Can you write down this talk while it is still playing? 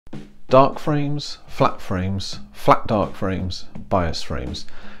Dark frames, flat dark frames, bias frames.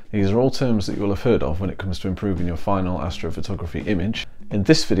 These are all terms that you will have heard of when it comes to improving your final astrophotography image. In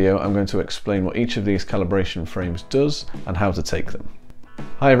this video, I'm going to explain what each of these calibration frames does and how to take them.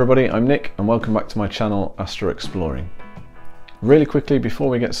 Hi everybody, I'm Nick and welcome back to my channel AstroExploring. Really quickly before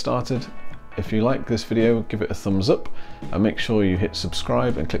we get started, if you like this video, give it a thumbs up and make sure you hit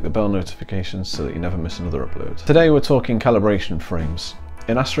subscribe and click the bell notifications so that you never miss another upload. Today we're talking calibration frames.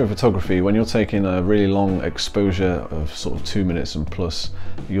 In astrophotography, when you're taking a really long exposure of sort of 2 minutes and plus,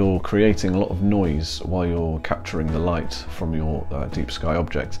 you're creating a lot of noise while you're capturing the light from your deep sky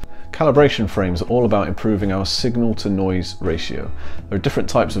object. Calibration frames are all about improving our signal to noise ratio. There are different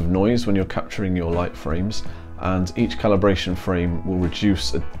types of noise when you're capturing your light frames, and each calibration frame will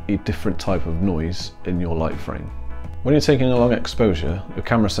reduce a different type of noise in your light frame. When you're taking a long exposure, your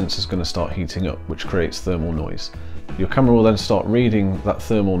camera sensor is going to start heating up, which creates thermal noise. Your camera will then start reading that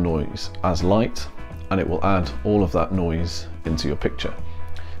thermal noise as light, and it will add all of that noise into your picture.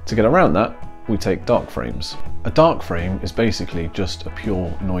 To get around that, we take dark frames. A dark frame is basically just a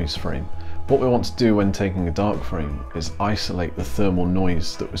pure noise frame. What we want to do when taking a dark frame is isolate the thermal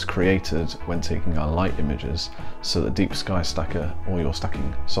noise that was created when taking our light images, so that Deep Sky Stacker, or your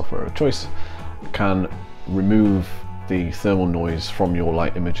stacking software of choice, can remove the thermal noise from your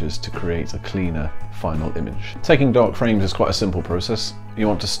light images to create a cleaner final image. Taking dark frames is quite a simple process. You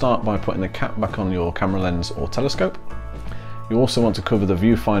want to start by putting the cap back on your camera lens or telescope. You also want to cover the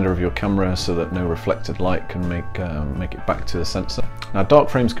viewfinder of your camera so that no reflected light can make it back to the sensor. Now, dark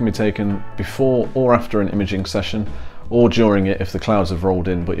frames can be taken before or after an imaging session, or during it if the clouds have rolled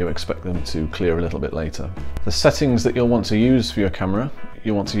in but you expect them to clear a little bit later. The settings that you'll want to use for your camera,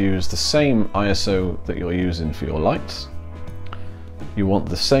 you want to use the same ISO that you're using for your lights. You want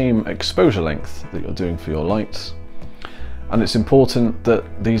the same exposure length that you're doing for your lights. And it's important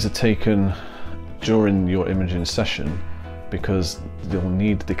that these are taken during your imaging session, because you'll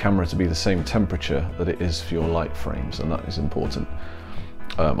need the camera to be the same temperature that it is for your light frames, and that is important.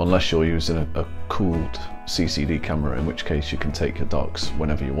 Unless you're using a cooled CCD camera, in which case you can take your darks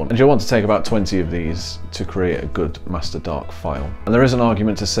whenever you want. And you'll want to take about 20 of these to create a good master dark file. And there is an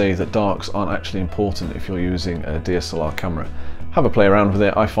argument to say that darks aren't actually important if you're using a DSLR camera. Have a play around with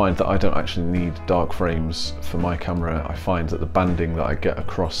it. I find that I don't actually need dark frames for my camera. I find that the banding that I get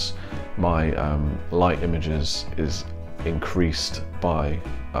across my light images is increased by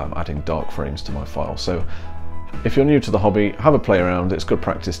adding dark frames to my file. So if you're new to the hobby, have a play around. It's good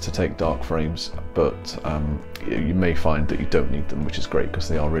practice to take dark frames, but you may find that you don't need them, which is great because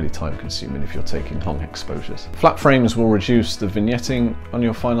they are really time consuming if you're taking long exposures. Flat frames will reduce the vignetting on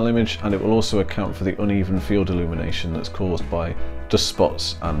your final image, and it will also account for the uneven field illumination that's caused by dust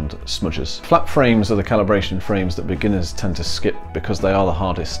spots and smudges. Flat frames are the calibration frames that beginners tend to skip because they are the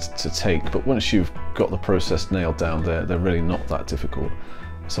hardest to take, but once you've got the process nailed down, they're really not that difficult.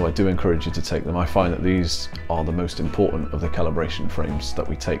 So I do encourage you to take them. I find that these are the most important of the calibration frames that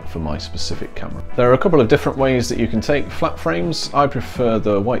we take for my specific camera. There are a couple of different ways that you can take flat frames. I prefer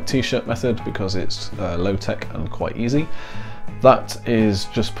the white t-shirt method because it's low tech and quite easy. That is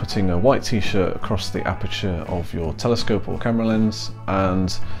just putting a white t-shirt across the aperture of your telescope or camera lens,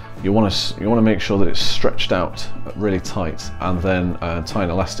 and you want to make sure that it's stretched out really tight, and then tie an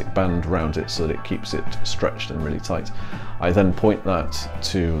elastic band around it so that it keeps it stretched and really tight. I then point that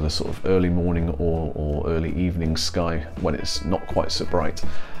to the sort of early morning or early evening sky when it's not quite so bright,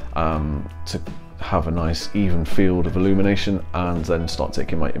 to have a nice even field of illumination, and then start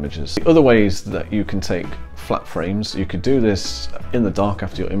taking my images. The other ways that you can take flat frames, you could do this in the dark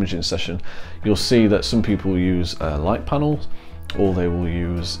after your imaging session. You'll see that some people use light panels, or they will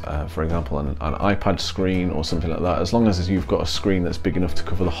use, for example, an iPad screen or something like that. As long as you've got a screen that's big enough to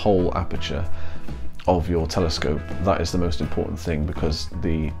cover the whole aperture of your telescope, that is the most important thing, because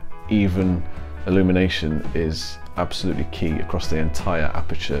the even illumination is absolutely key across the entire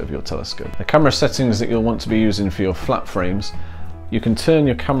aperture of your telescope. The camera settings that you'll want to be using for your flat frames, you can turn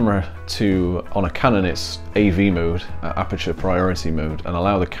your camera to, on a Canon it's AV mode, aperture priority mode, and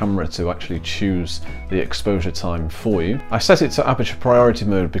allow the camera to actually choose the exposure time for you. I set it to aperture priority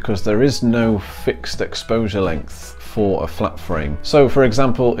mode because there is no fixed exposure length for a flat frame. So for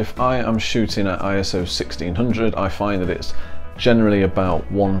example, if I am shooting at ISO 1600, I find that it's generally about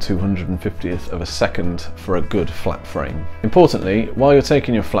 1/250th of a second for a good flat frame. Importantly, while you're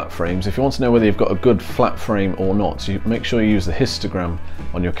taking your flat frames, if you want to know whether you've got a good flat frame or not, you make sure you use the histogram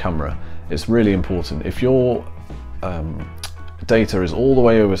on your camera. It's really important. If your data is all the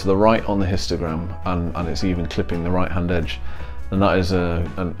way over to the right on the histogram, and it's even clipping the right hand edge, then that is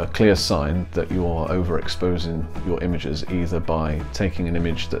a clear sign that you are overexposing your images, either by taking an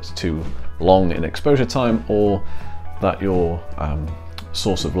image that's too long in exposure time, or that your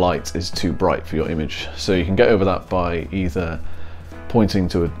source of light is too bright for your image. So you can get over that by either pointing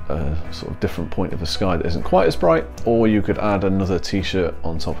to a sort of different point of the sky that isn't quite as bright, or you could add another t-shirt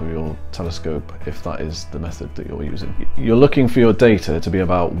on top of your telescope if that is the method that you're using. You're looking for your data to be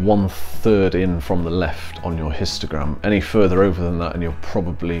about 1/3 in from the left on your histogram. Any further over than that and you're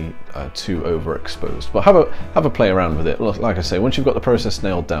probably too overexposed. But have a play around with it. Like I say, once you've got the process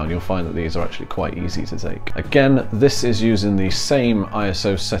nailed down, you'll find that these are actually quite easy to take. Again, this is using the same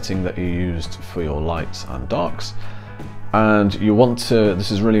ISO setting that you used for your lights and darks. And you want to,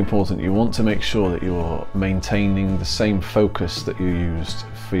 this is really important, you want to make sure that you're maintaining the same focus that you used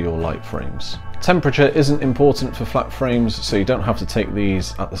for your light frames. Temperature isn't important for flat frames, so you don't have to take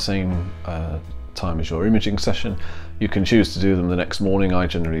these at the same time as your imaging session. You can choose to do them the next morning. I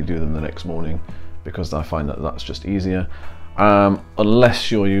generally do them the next morning because I find that that's just easier.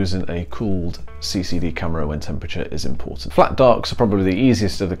 Unless you're using a cooled CCD camera when temperature is important. Flat darks are probably the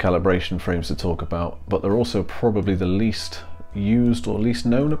easiest of the calibration frames to talk about, but they're also probably the least used or least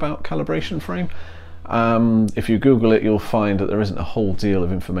known about calibration frame. If you Google it, you'll find that there isn't a whole deal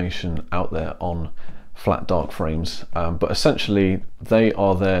of information out there on flat dark frames, but essentially they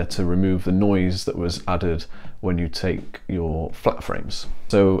are there to remove the noise that was added when you take your flat frames.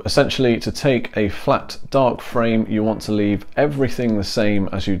 So essentially, to take a flat dark frame, you want to leave everything the same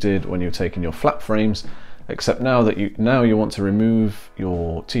as you did when you're taking your flat frames, except now you want to remove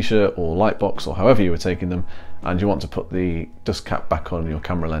your t-shirt or light box or however you were taking them, and you want to put the dust cap back on your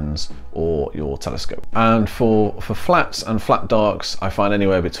camera lens or your telescope. And for flats and flat darks, I find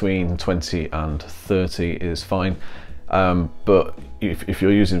anywhere between 20 and 30 is fine. But if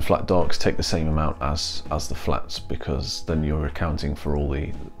you're using flat darks, take the same amount as the flats, because then you're accounting for all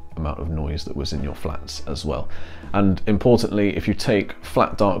the amount of noise that was in your flats as well. And importantly, if you take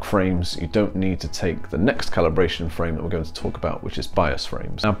flat dark frames, you don't need to take the next calibration frame that we're going to talk about, which is bias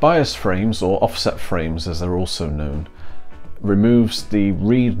frames. Now, bias frames, or offset frames as they're also known, removes the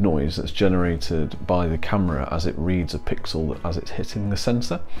read noise that's generated by the camera as it reads a pixel as it's hitting the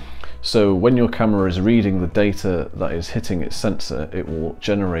sensor. So when your camera is reading the data that is hitting its sensor, it will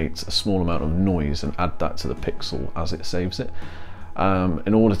generate a small amount of noise and add that to the pixel as it saves it.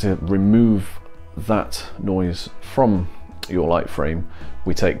 In order to remove that noise from your light frame,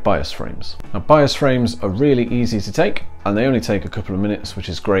 we take bias frames. Now, bias frames are really easy to take, and they only take a couple of minutes, which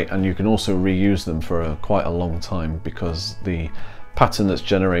is great, and you can also reuse them for quite a long time, because the pattern that's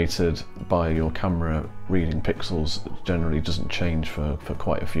generated by your camera reading pixels generally doesn't change for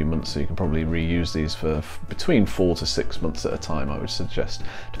quite a few months, so you can probably reuse these for between 4 to 6 months at a time, I would suggest.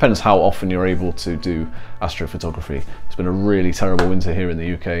 Depends how often you're able to do astrophotography. It's been a really terrible winter here in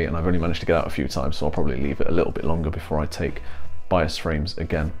the UK, and I've only managed to get out a few times, so I'll probably leave it a little bit longer before I take bias frames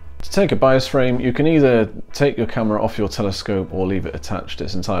again. To take a bias frame, you can either take your camera off your telescope or leave it attached.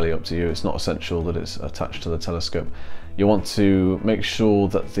 It's entirely up to you. It's not essential that it's attached to the telescope. You want to make sure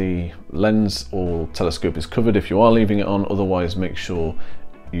that the lens or telescope is covered if you are leaving it on. Otherwise, make sure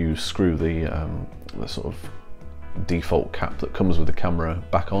you screw the sort of default cap that comes with the camera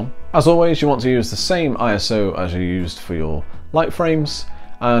back on. As always, you want to use the same ISO as you used for your light frames,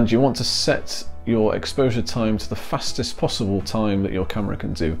 and you want to set your exposure time to the fastest possible time that your camera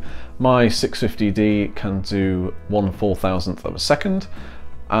can do. My 650D can do 1/4000th of a second,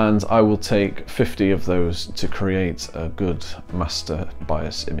 and I will take 50 of those to create a good master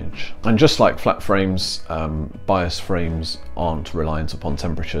bias image. And just like flat frames, bias frames aren't reliant upon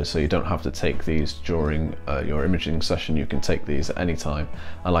temperature, so you don't have to take these during your imaging session. You can take these at any time,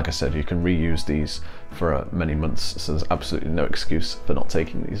 and like I said, you can reuse these for many months, so there's absolutely no excuse for not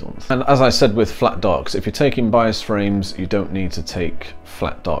taking these ones. And as I said with flat darks, if you're taking bias frames, you don't need to take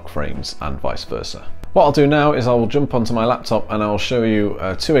flat dark frames, and vice versa. What I'll do now is I'll jump onto my laptop and I'll show you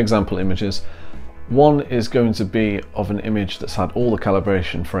 2 example images. One is going to be of an image that's had all the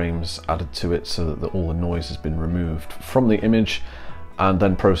calibration frames added to it, so that all the noise has been removed from the image and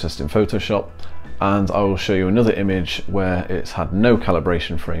then processed in Photoshop. And I will show you another image where it's had no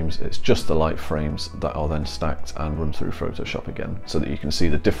calibration frames, it's just the light frames that are then stacked and run through Photoshop again, so that you can see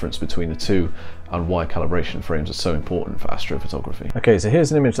the difference between the two and why calibration frames are so important for astrophotography. Okay, so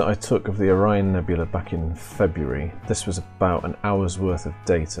here's an image that I took of the Orion Nebula back in February. This was about an hour's worth of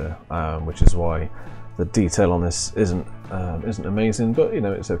data, which is why the detail on this isn't amazing, but you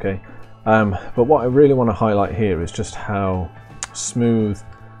know, it's okay. But what I really want to highlight here is just how smooth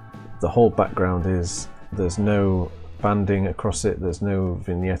the whole background is. There's no banding across it, there's no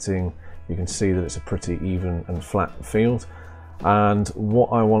vignetting. You can see that it's a pretty even and flat field. And what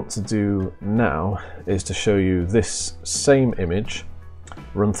I want to do now is to show you this same image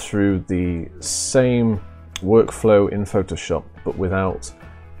run through the same workflow in Photoshop, but without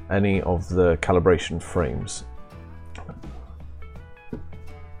any of the calibration frames.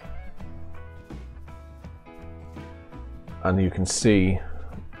 And you can see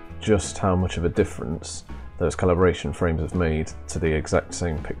just how much of a difference those calibration frames have made to the exact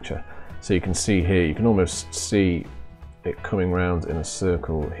same picture. So you can see here, you can almost see it coming round in a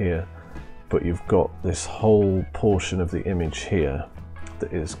circle here, but you've got this whole portion of the image here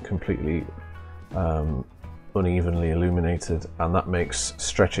that is completely unevenly illuminated, and that makes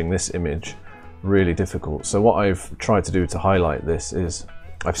stretching this image really difficult. So what I've tried to do to highlight this is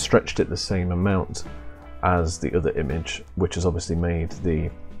I've stretched it the same amount as the other image, which has obviously made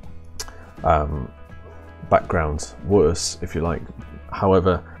the background worse, if you like.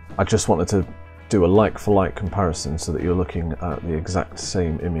 However, I just wanted to do a like-for-like comparison so that you're looking at the exact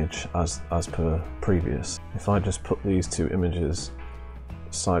same image as per previous. If I just put these two images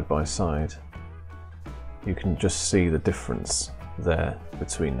side by side, you can just see the difference there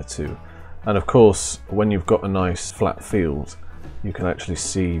between the two. And of course, when you've got a nice flat field, you can actually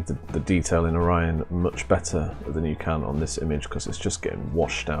see the detail in Orion much better than you can on this image, because it's just getting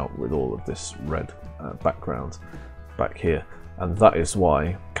washed out with all of this red background back here. And that is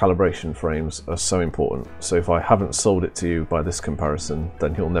why calibration frames are so important. So if I haven't sold it to you by this comparison,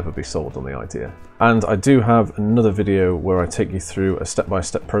 then you'll never be sold on the idea. And I do have another video where I take you through a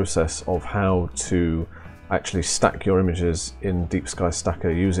step-by-step process of how to actually stack your images in Deep Sky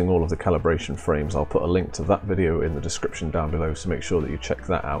Stacker using all of the calibration frames. I'll put a link to that video in the description down below, so make sure that you check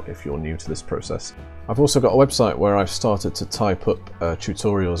that out if you're new to this process. I've also got a website where I've started to type up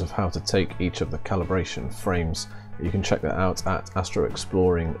tutorials of how to take each of the calibration frames. You can check that out at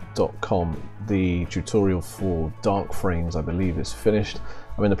astroexploring.com. The tutorial for dark frames, I believe, is finished.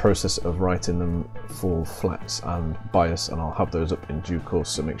 I'm in the process of writing them for flats and bias, and I'll have those up in due course,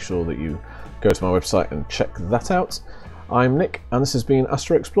 so make sure that you go to my website and check that out. I'm Nick, and this has been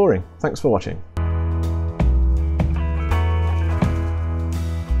Astro Exploring. Thanks for watching.